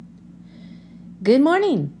Good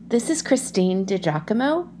morning. This is Christine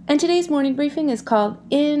DiGiacomo, and today's morning briefing is called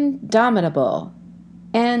Indomitable.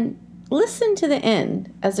 And listen to the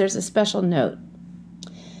end as there's a special note.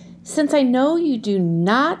 Since I know you do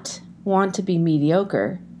not want to be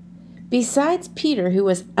mediocre, besides Peter, who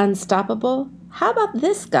was unstoppable, how about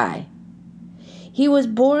this guy? He was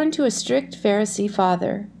born to a strict Pharisee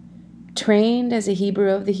father, trained as a Hebrew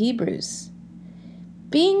of the Hebrews.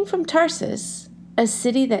 Being from Tarsus, a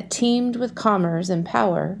city that teemed with commerce and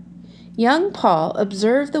power, young Paul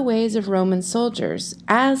observed the ways of Roman soldiers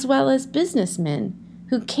as well as businessmen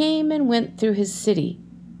who came and went through his city.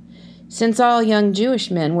 Since all young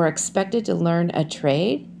Jewish men were expected to learn a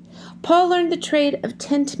trade, Paul learned the trade of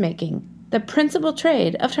tent making, the principal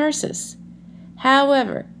trade of Tarsus.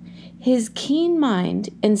 However, his keen mind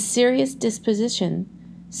and serious disposition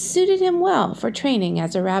suited him well for training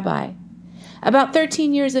as a rabbi. About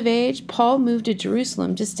 13 years of age, Paul moved to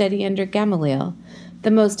Jerusalem to study under Gamaliel,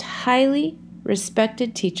 the most highly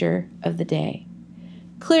respected teacher of the day.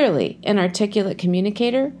 Clearly an articulate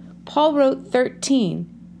communicator, Paul wrote 13,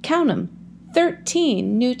 count 'em,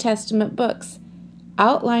 13 New Testament books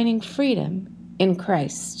outlining freedom in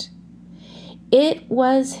Christ. It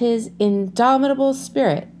was his indomitable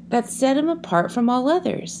spirit that set him apart from all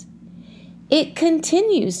others. It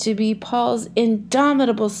continues to be Paul's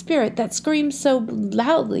indomitable spirit that screams so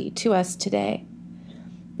loudly to us today.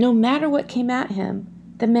 No matter what came at him,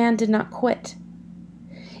 the man did not quit.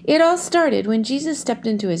 It all started when Jesus stepped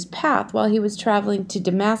into his path while he was traveling to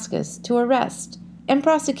Damascus to arrest and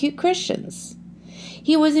prosecute Christians.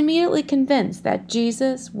 He was immediately convinced that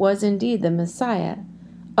Jesus was indeed the Messiah,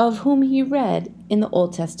 of whom he read in the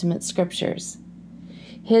Old Testament scriptures.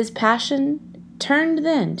 His passion turned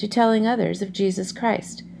then to telling others of Jesus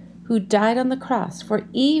Christ, who died on the cross for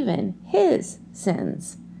even his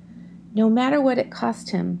sins. No matter what it cost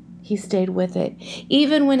him, he stayed with it,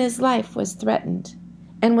 even when his life was threatened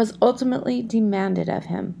and was ultimately demanded of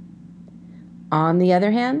him. On the other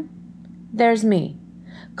hand, there's me.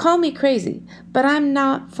 Call me crazy, but I'm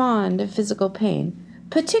not fond of physical pain,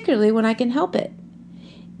 particularly when I can help it.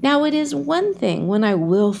 Now, it is one thing when I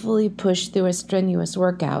willfully push through a strenuous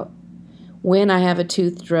workout. When I have a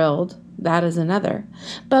tooth drilled, that is another.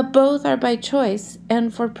 But both are by choice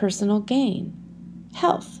and for personal gain.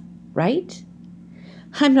 Health, right?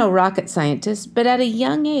 I'm no rocket scientist, but at a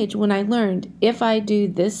young age when I learned if I do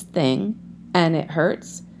this thing and it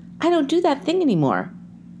hurts, I don't do that thing anymore.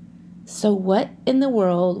 So what in the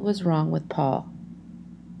world was wrong with Paul?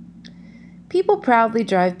 People proudly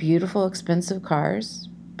drive beautiful, expensive cars,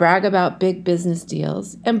 brag about big business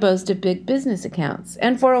deals, and boast of big business accounts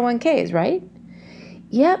and 401ks, right?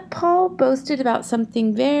 Yet Paul boasted about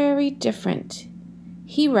something very different.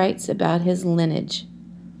 He writes about his lineage.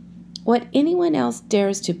 What anyone else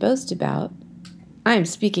dares to boast about, I am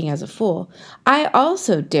speaking as a fool, I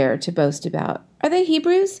also dare to boast about. Are they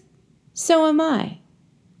Hebrews? So am I.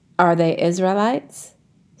 Are they Israelites?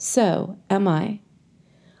 So am I.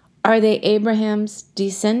 Are they Abraham's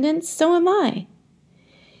descendants? So am I.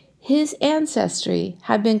 His ancestry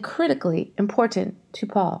had been critically important to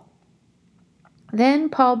Paul. Then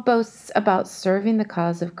Paul boasts about serving the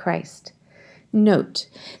cause of Christ. Note,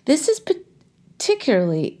 this is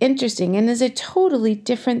particularly interesting and is a totally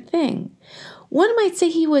different thing. One might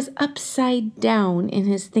say he was upside down in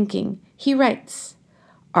his thinking. He writes,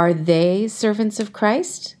 "Are they servants of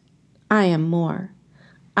Christ? I am more.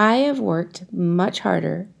 I have worked much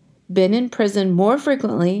harder, been in prison more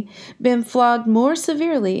frequently, been flogged more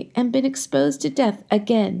severely, and been exposed to death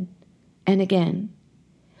again and again.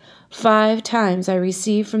 5 times I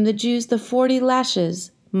received from the Jews the 40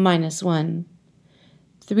 lashes minus 1.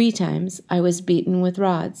 3 times I was beaten with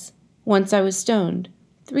rods. Once I was stoned.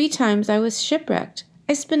 3 times I was shipwrecked.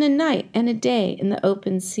 I spent a night and a day in the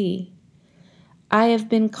open sea. I have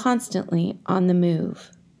been constantly on the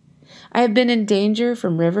move. I have been in danger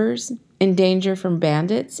from rivers, in danger from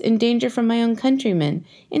bandits, in danger from my own countrymen,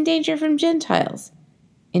 in danger from Gentiles,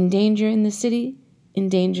 in danger in the city, in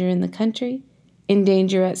danger in the country, in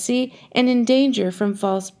danger at sea, and in danger from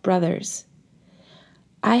false brothers.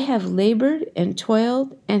 I have labored and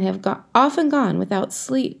toiled and have often gone without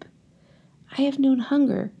sleep. I have known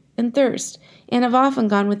hunger and thirst and have often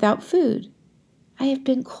gone without food. I have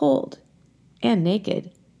been cold and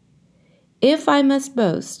naked. If I must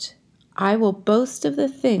boast, I will boast of the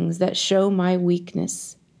things that show my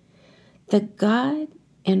weakness. The God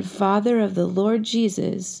and Father of the Lord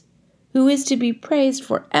Jesus, who is to be praised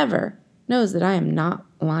forever, knows that I am not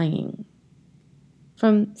lying."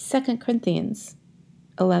 From 2 Corinthians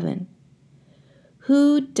 11.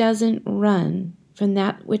 Who doesn't run from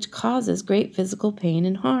that which causes great physical pain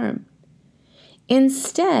and harm?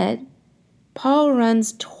 Instead, Paul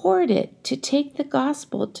runs toward it to take the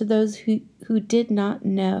gospel to those who did not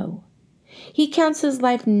know. He counts his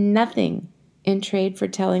life nothing in trade for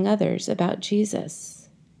telling others about Jesus.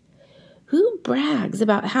 Who brags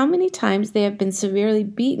about how many times they have been severely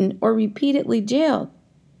beaten or repeatedly jailed,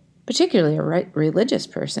 particularly a religious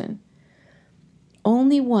person?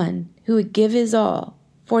 Only one who would give his all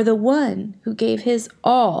for the one who gave his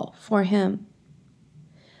all for him.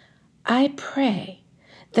 I pray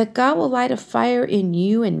that God will light a fire in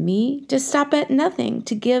you and me to stop at nothing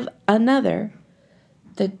to give another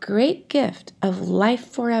the great gift of life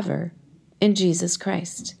forever in Jesus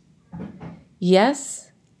Christ.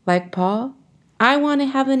 Yes, like Paul, I want to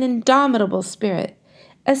have an indomitable spirit,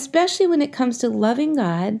 especially when it comes to loving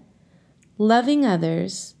God, loving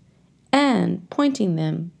others, and pointing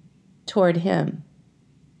them toward Him.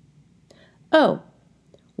 Oh,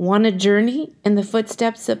 want a journey in the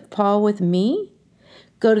footsteps of Paul with me?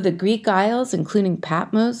 Go to the Greek Isles, including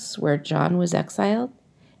Patmos, where John was exiled,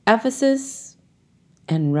 Ephesus,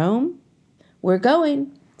 and Rome? We're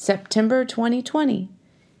going, September 2020.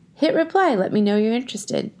 Hit reply, let me know you're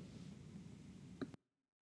interested.